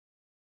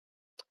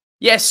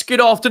Yes, good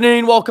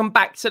afternoon. Welcome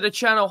back to the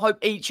channel. Hope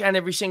each and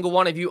every single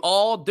one of you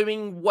are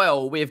doing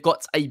well. We've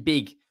got a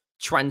big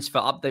transfer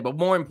update, but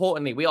more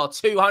importantly, we are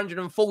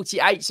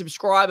 248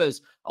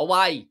 subscribers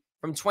away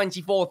from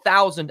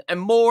 24,000. And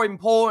more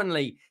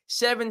importantly,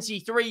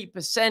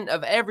 73%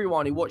 of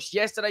everyone who watched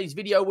yesterday's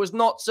video was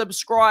not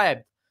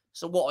subscribed.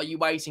 So what are you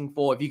waiting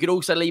for? If you could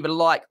also leave a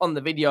like on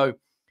the video.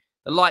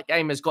 The like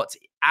game has got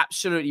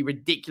absolutely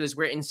ridiculous.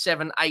 We're in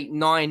 700,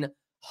 800,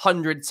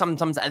 900,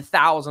 sometimes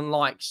 1,000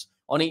 likes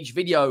on each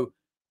video.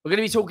 We're going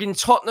to be talking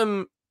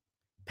Tottenham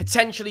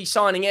potentially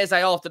signing Eze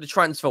after the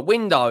transfer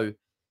window.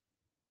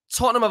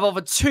 Tottenham have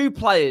offered 2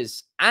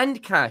 players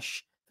and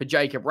cash for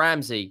Jacob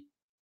Ramsey.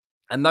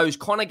 And those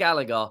Conor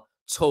Gallagher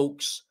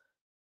talks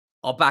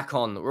are back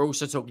on. We're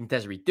also talking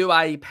Desiree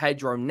Doué,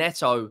 Pedro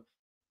Neto,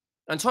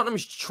 and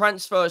Tottenham's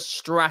transfer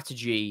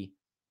strategy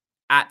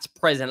at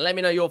present. Let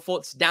me know your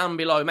thoughts down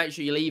below. Make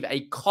sure you leave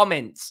a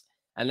comment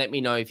and let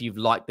me know if you've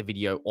liked the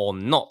video or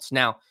not.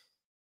 Now,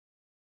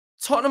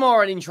 Tottenham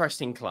are an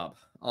interesting club,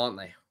 aren't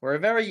they? We're a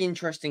very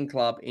interesting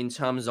club in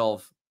terms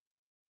of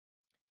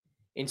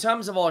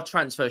our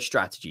transfer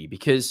strategy,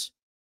 because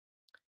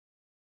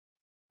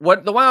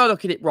the way I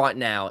look at it right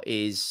now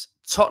is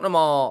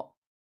Tottenham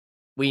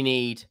we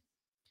need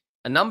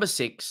a number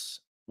 6,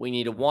 we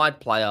need a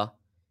wide player,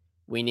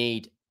 we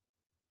need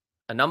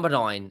a number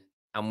 9,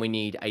 and we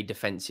need a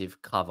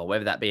defensive cover,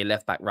 whether that be a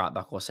left back, right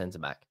back, or centre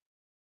back.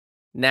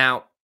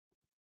 Now,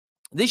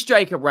 this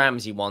Jacob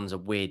Ramsey one's a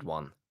weird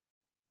one.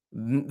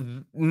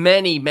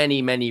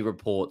 Many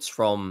reports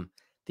from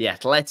The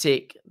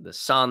Athletic, The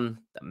Sun,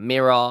 The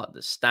Mirror,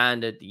 The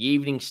Standard, The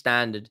Evening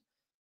Standard,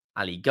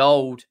 Ali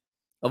Gold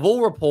have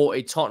all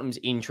reported Tottenham's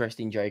interest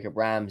in Jacob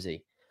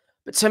Ramsey.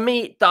 But to me,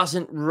 it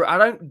doesn't. I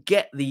don't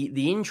get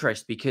the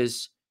interest,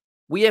 because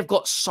we have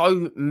got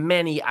so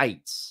many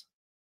 8s.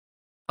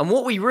 And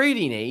what we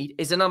really need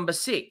is a number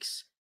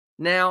 6.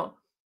 Now,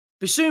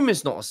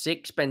 Bissouma's not a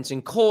 6.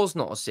 Benson Cor's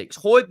not a 6.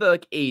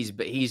 Højbjerg is,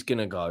 but he's going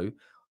to go.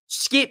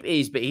 Skip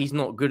is, but he's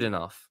not good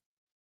enough.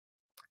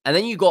 And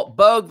then you got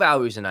Bergvall,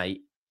 who's an 8.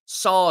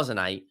 Sarr's an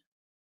 8.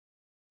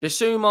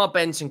 Bissouma,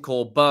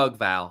 Bentancur,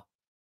 Bergvall,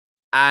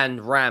 and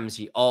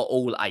Ramsey are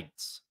all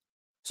 8s.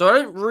 So I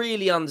don't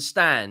really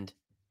understand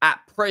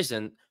at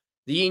present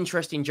the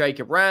interest in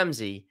Jacob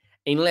Ramsey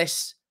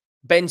unless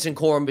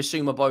Bentancur and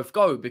Bissouma both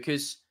go,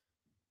 because,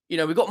 you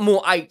know, we've got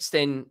more 8s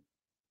than,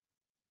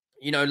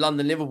 you know,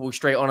 London-Liverpool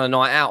straight on a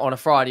night out on a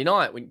Friday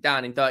night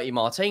down in Dirty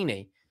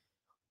Martini.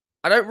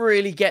 I don't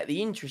really get the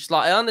interest.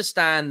 Like, I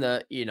understand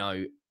that, you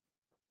know,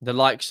 the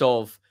likes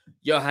of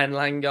Johan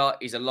Langer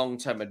is a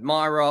long-term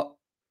admirer.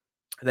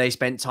 They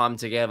spent time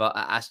together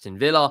at Aston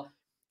Villa.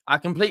 I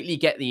completely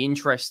get the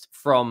interest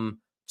from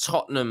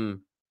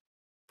Tottenham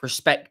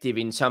perspective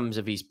in terms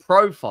of his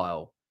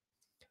profile.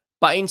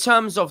 But in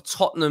terms of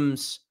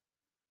Tottenham's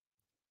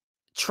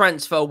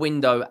transfer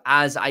window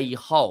as a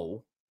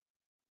whole,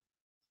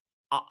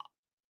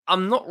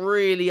 I'm not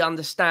really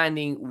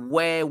understanding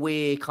where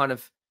we're going.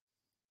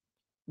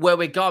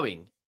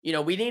 You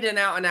know, we need an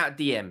out-and-out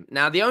DM.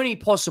 Now, the only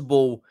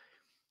possible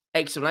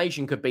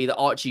explanation could be that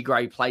Archie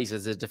Gray plays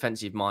as a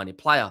defensive-minded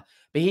player,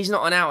 but he's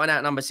not an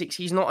out-and-out number 6.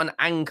 He's not an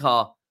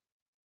anchor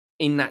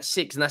in that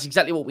 6, and that's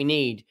exactly what we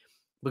need,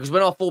 because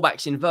when our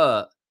fullbacks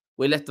invert,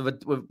 we're left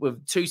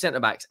with 2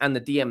 centre-backs and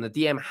the DM. The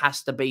DM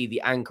has to be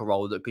the anchor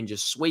role that can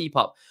just sweep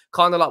up,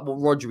 kind of like what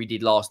Rodri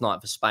did last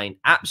night for Spain.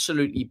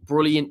 Absolutely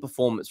brilliant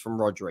performance from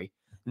Rodri.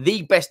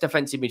 The best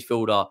defensive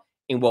midfielder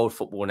in world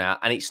football now,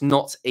 and it's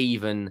not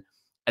even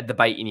a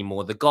debate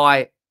anymore. The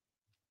guy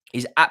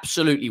is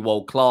absolutely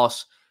world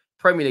class.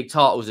 Premier League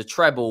titles, a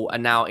treble,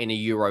 and now in a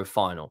Euro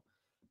final.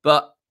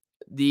 But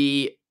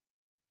the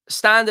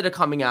Standard are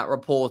coming out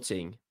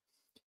reporting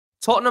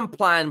Tottenham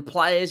plan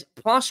players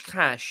plus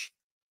cash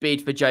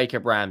bid for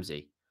Jacob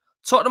Ramsey.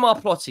 Tottenham are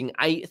plotting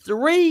a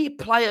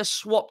 3-player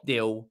swap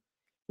deal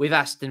with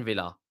Aston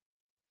Villa.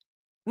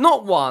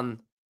 Not 1,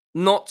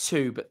 not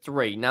 2, but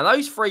 3. Now,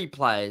 those 3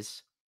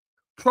 players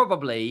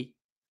probably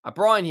are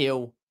Brian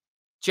Hill,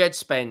 Jed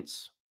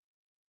Spence,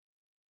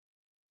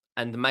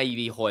 and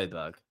maybe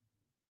Højbjerg.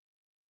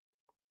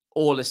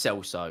 Or Lo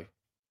Celso.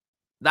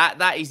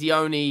 That is the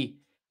only...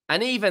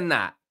 And even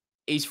that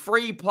is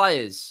 3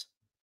 players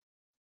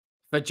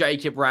for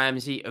Jacob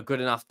Ramsey, a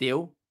good enough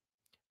deal.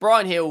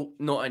 Brian Hill,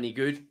 not any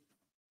good.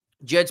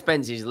 Jed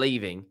Spence is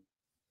leaving.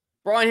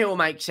 Brian Hill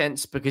makes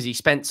sense because he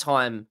spent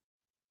time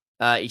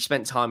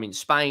in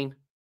Spain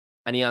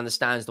and he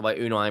understands the way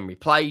Unai Emery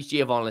plays.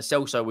 Giovanni Lo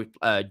Celso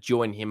would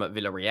join him at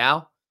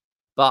Villarreal.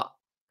 But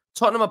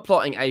Tottenham are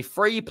plotting a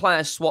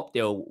 3-player swap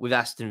deal with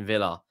Aston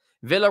Villa.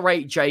 Villa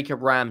rate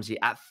Jacob Ramsey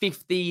at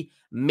 £50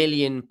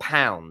 million,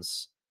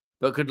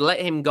 but could let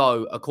him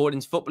go,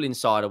 according to Football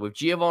Insider, with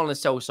Giovanni Lo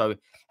Celso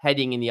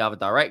heading in the other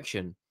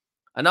direction.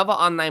 Another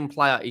unnamed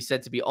player is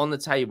said to be on the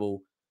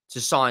table to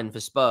sign for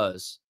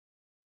Spurs.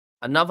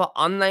 Another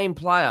unnamed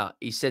player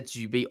is said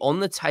to be on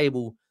the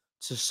table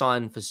to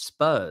sign for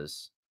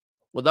Spurs.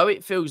 Although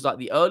it feels like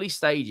the early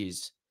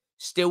stages,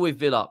 still with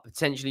Villa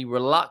potentially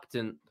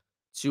reluctant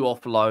to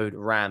offload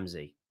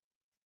Ramsey.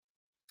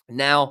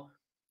 Now,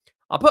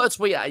 I put a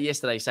tweet out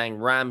yesterday saying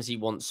Ramsey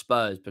wants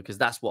Spurs because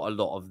that's what a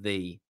lot of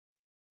the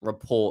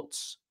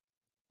reports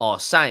are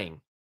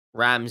saying.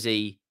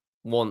 Ramsey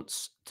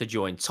wants to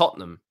join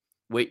Tottenham,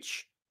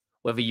 which,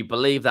 whether you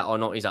believe that or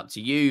not, is up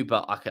to you.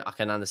 But I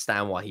can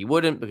understand why he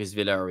wouldn't, because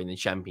Villa are in the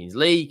Champions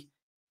League.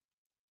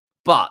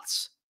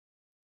 But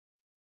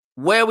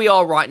where we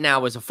are right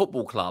now as a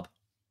football club,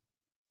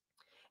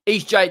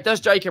 does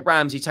Jacob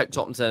Ramsey take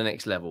Tottenham to the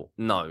next level?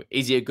 No.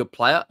 Is he a good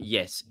player?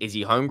 Yes. Is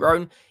he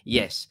homegrown?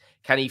 Yes.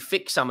 Can he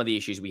fix some of the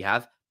issues we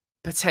have?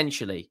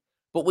 Potentially.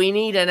 But we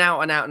need an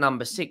out-and-out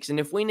number 6. And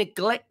if we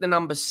neglect the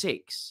number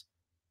 6,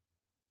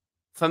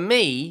 for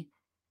me,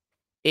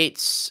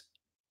 it's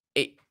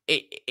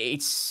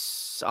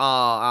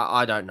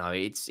I don't know.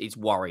 It's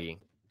worrying.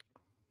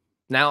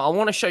 Now, I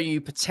want to show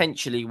you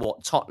potentially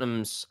what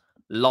Tottenham's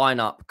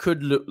lineup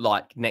could look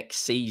like next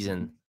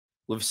season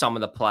with some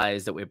of the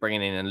players that we're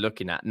bringing in and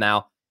looking at.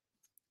 Now,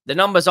 the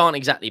numbers aren't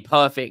exactly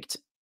perfect,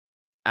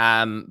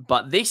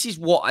 but this is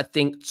what I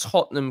think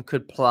Tottenham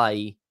could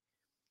play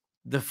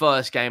the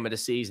first game of the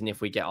season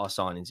if we get our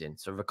signings in.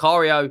 So,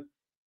 Vicario,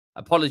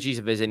 apologies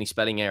if there's any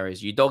spelling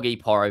errors.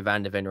 Udogie, Porro,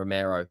 Van der Ven,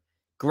 Romero.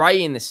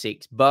 Gray in the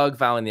 6,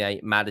 Bergval in the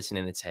 8, Maddison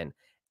in the 10.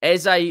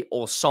 Eze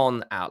or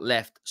Son out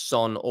left,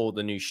 Son or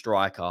the new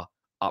striker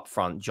up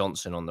front,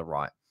 Johnson on the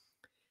right.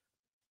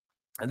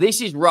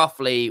 This is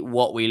roughly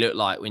what we look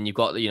like when you've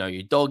got,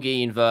 your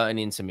Doggy inverting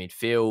into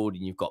midfield, and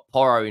you've got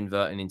Porro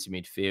inverting into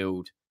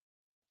midfield.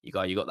 You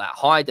got that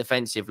high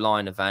defensive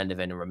line of Van der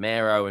Ven and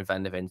Romero, and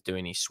Van der Ven's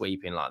doing his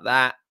sweeping like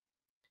that.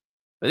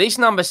 But this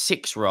number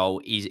 6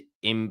 role is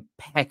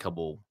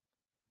impeccable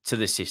to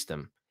the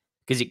system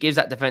because it gives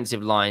that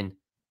defensive line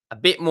a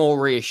bit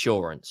more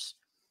reassurance.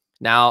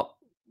 Now,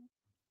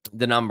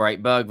 the number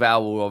 8,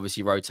 Bergval, will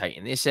obviously rotate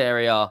in this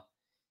area.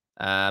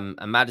 And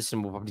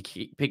Maddison will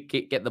probably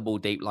get the ball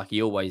deep like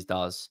he always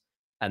does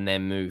and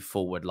then move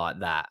forward like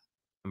that.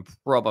 And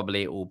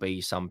probably it will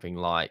be something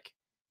like,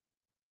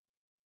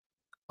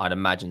 I'd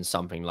imagine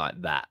something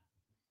like that.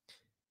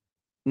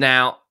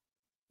 Now,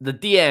 the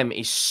DM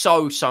is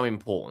so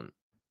important,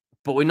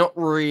 but we're not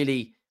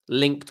really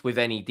linked with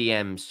any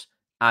DMs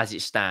as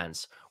it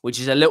stands, which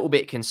is a little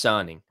bit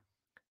concerning.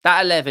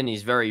 That 11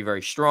 is very,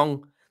 very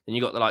strong. Then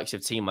you got the likes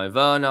of Timo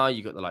Werner,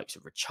 you got the likes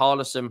of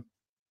Richarlison,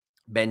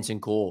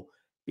 Bentancur,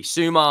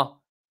 Bissouma.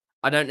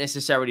 I don't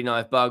necessarily know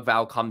if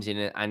Bergval comes in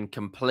and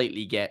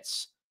completely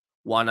gets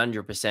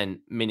 100%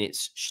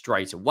 minutes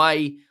straight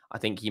away. I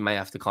think he may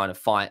have to kind of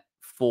fight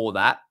for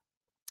that.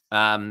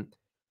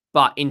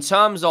 But in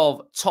terms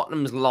of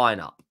Tottenham's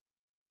lineup,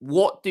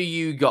 what do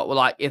you got? Well,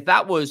 like, if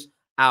that was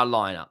our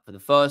lineup for the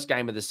first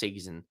game of the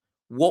season,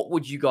 what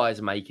would you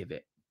guys make of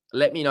it?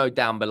 Let me know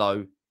down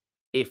below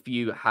if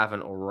you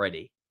haven't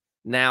already.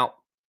 Now,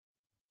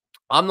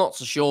 I'm not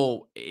so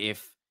sure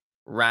if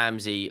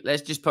Ramsey,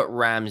 let's just put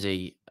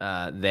Ramsey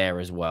there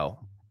as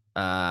well.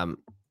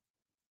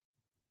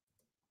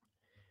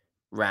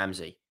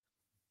 Ramsey.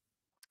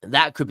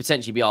 That could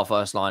potentially be our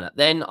first lineup.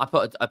 Then I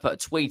put a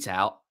tweet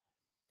out.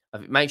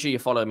 Make sure you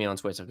follow me on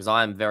Twitter because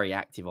I am very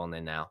active on there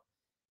now.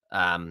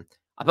 I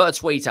put a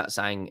tweet out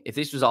saying, if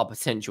this was our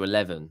potential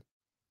 11,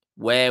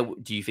 where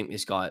do you think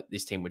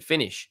this team would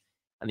finish?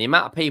 And the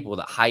amount of people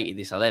that hated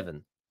this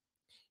 11,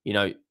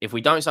 if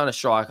we don't sign a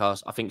striker,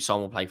 I think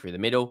Son will play through the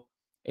middle.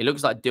 It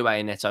looks like Doué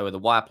and Neto are the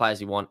wire players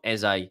we want.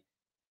 Eze,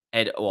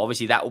 Ed, well,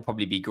 obviously that will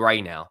probably be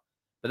Gray now.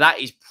 But that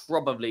is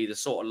probably the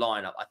sort of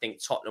lineup I think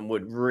Tottenham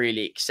would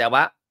really excel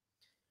at.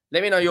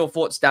 Let me know your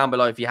thoughts down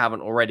below if you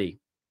haven't already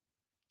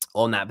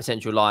on that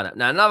potential lineup.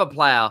 Now, another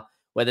player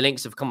where the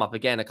links have come up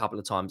again a couple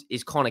of times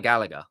is Conor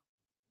Gallagher.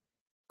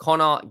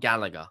 Conor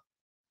Gallagher.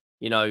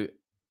 I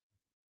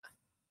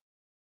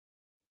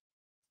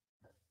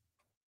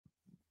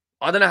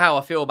don't know how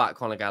I feel about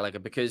Conor Gallagher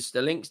because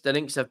the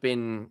links have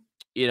been,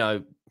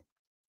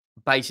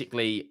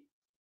 basically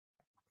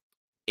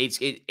it's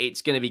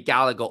going to be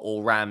Gallagher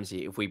or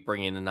Ramsey if we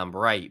bring in a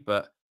number 8,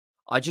 but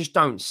I just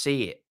don't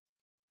see it.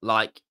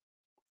 Like,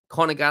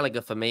 Conor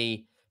Gallagher for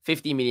me,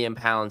 £50 million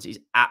is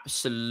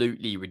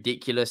absolutely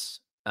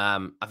ridiculous.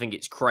 I think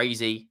it's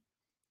crazy.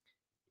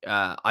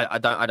 I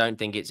don't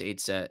think it's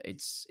a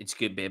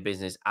good bit of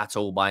business at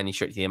all by any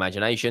stretch of the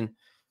imagination.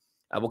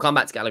 We'll come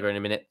back to Gallagher in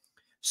a minute.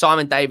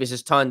 Simon Davis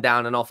has turned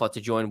down an offer to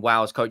join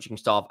Wales coaching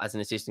staff as an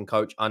assistant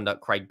coach under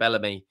Craig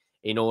Bellamy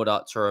in order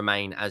to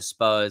remain as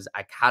Spurs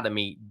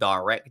academy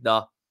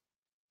director.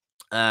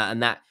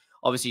 And that,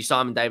 obviously,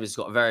 Simon Davis has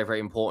got a very,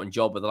 very important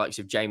job with the likes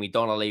of Jamie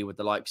Donnelly, with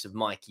the likes of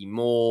Mikey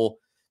Moore,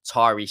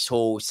 Tyrese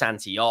Hall,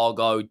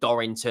 Santiago,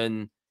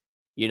 Dorrington.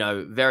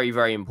 Very,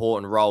 very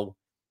important role.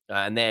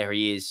 And there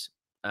he is.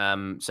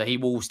 So he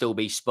will still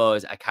be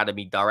Spurs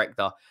academy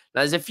director. Now,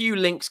 there's a few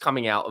links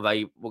coming out of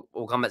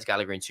we'll come back to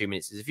Gallagher in 2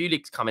 minutes. There's a few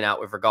links coming out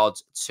with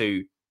regards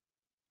to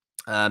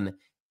a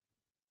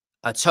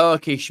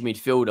Turkish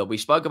midfielder. We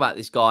spoke about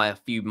this guy a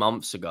few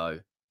months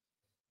ago.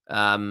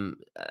 And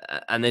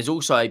there's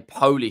also a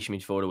Polish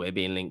midfielder we're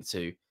being linked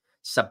to,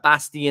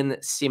 Sebastian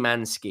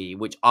Szymanski,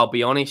 which I'll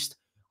be honest,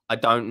 I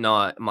don't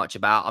know much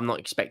about. I'm not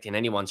expecting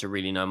anyone to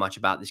really know much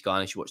about this guy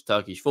unless you watch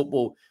Turkish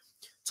football.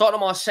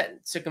 Tottenham are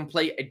set to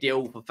complete a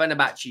deal for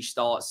Fenerbahce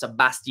star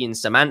Sebastian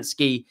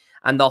Szymanski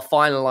and are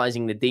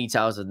finalising the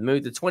details of the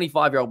move. The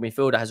 25-year-old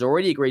midfielder has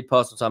already agreed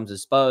personal terms with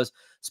Spurs.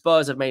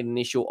 Spurs have made an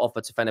initial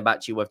offer to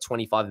Fenerbahce worth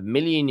 25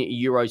 million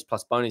euros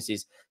plus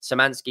bonuses.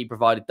 Szymanski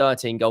provided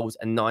 13 goals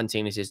and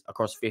 19 assists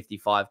across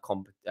 55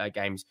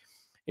 games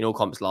in all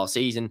comps last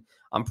season.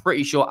 I'm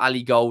pretty sure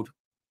Ali Gold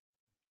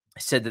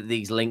said that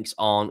these links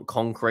aren't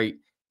concrete.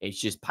 It's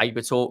just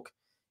paper talk.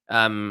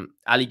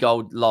 Ali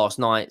Gold last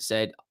night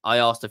said, I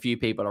asked a few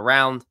people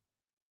around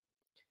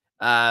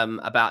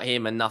about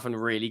him and nothing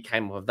really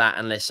came up of that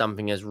unless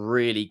something has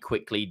really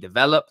quickly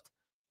developed.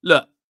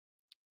 Look,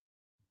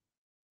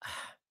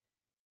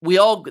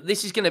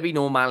 this is going to be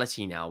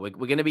normality now. We're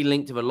going to be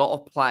linked to a lot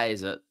of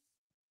players that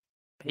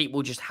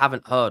people just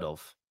haven't heard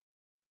of.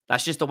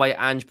 That's just the way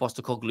Ange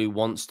Postecoglou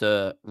wants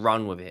to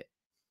run with it.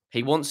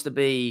 He wants to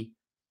be,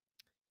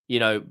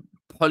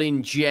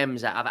 pulling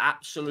gems out of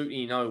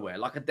absolutely nowhere,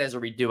 like a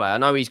Desiree Doué. I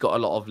know he's got a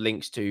lot of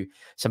links to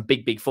some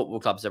big football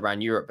clubs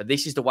around Europe, but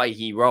this is the way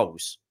he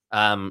rolls.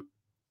 Let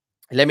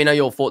me know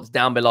your thoughts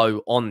down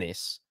below on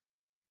this,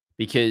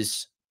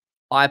 because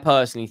I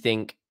personally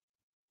think,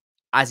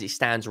 as it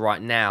stands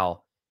right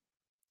now,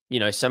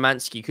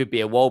 Szymanski could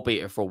be a wall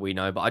beater for all we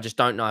know, but I just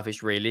don't know if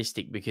it's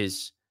realistic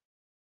because,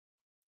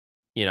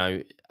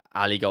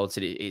 Ali Gold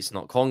said it's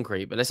not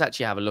concrete. But let's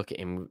actually have a look at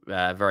him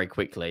very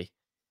quickly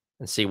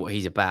and see what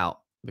he's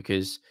about,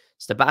 because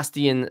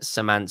Sebastian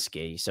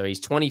Szymanski, so he's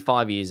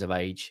 25 years of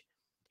age.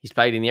 He's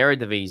played in the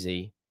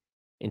Eredivisie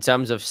in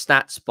terms of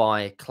stats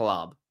by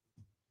club.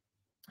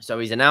 So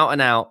he's an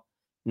out-and-out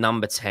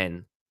number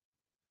 10,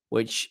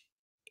 which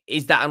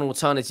is that an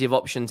alternative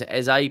option to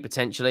Eze,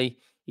 potentially?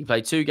 He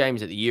played 2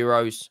 games at the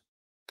Euros.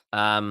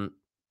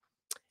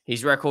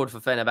 His record for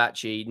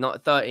Fenerbahce,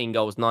 not 13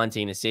 goals,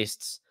 19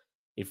 assists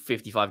in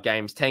 55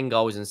 games, 10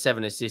 goals and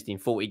 7 assists in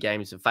 40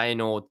 games for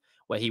Feyenoord,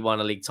 where he won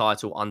a league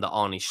title under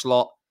Arne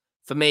Slot.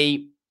 For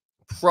me,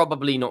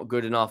 probably not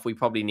good enough. We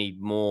probably need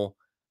more.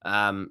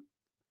 But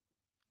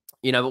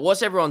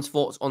what's everyone's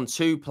thoughts on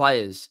 2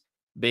 players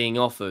being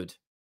offered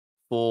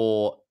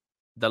for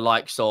the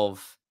likes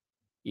of,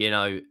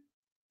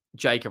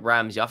 Jacob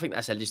Ramsey? I think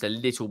that's just a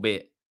little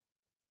bit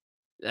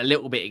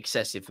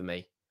excessive for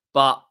me.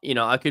 But,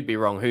 I could be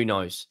wrong. Who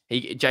knows?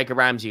 Jacob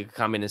Ramsey could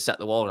come in and set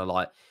the world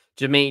alight.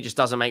 To me, it just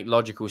doesn't make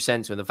logical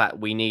sense with the fact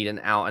we need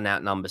an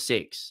out-and-out number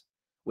 6.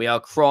 We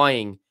are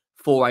crying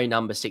for a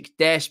number 6,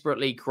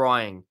 desperately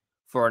crying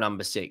for a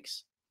number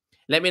 6.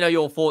 Let me know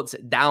your thoughts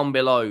down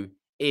below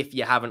if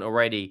you haven't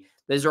already.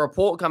 There's a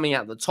report coming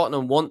out that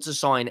Tottenham want to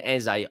sign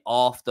Eze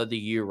after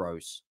the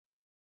Euros,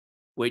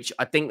 which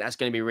I think that's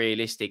going to be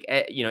realistic.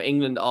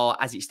 England are,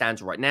 as it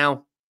stands right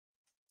now,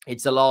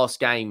 it's the last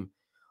game,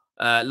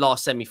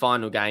 last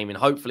semi-final game, and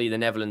hopefully the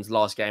Netherlands'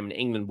 last game, and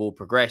England will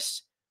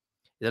progress.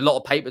 There's a lot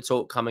of paper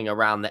talk coming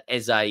around that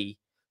Eze,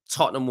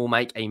 Tottenham will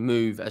make a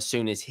move as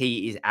soon as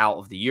he is out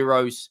of the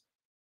Euros.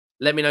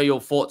 Let me know your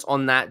thoughts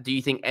on that. Do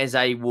you think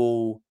Eze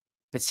will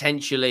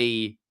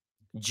potentially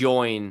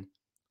join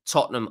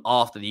Tottenham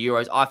after the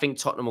Euros? I think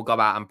Tottenham will go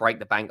out and break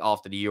the bank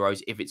after the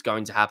Euros if it's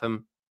going to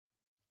happen.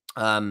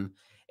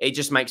 It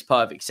just makes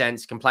perfect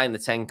sense. Can play in the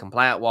 10, can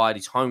play out wide.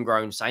 He's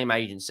homegrown, same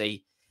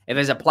agency. If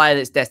there's a player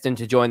that's destined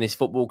to join this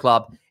football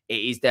club, it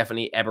is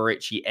definitely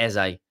Eberechi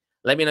Eze.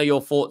 Let me know your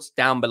thoughts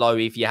down below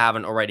if you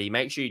haven't already.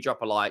 Make sure you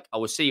drop a like. I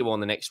will see you on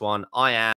the next one. I am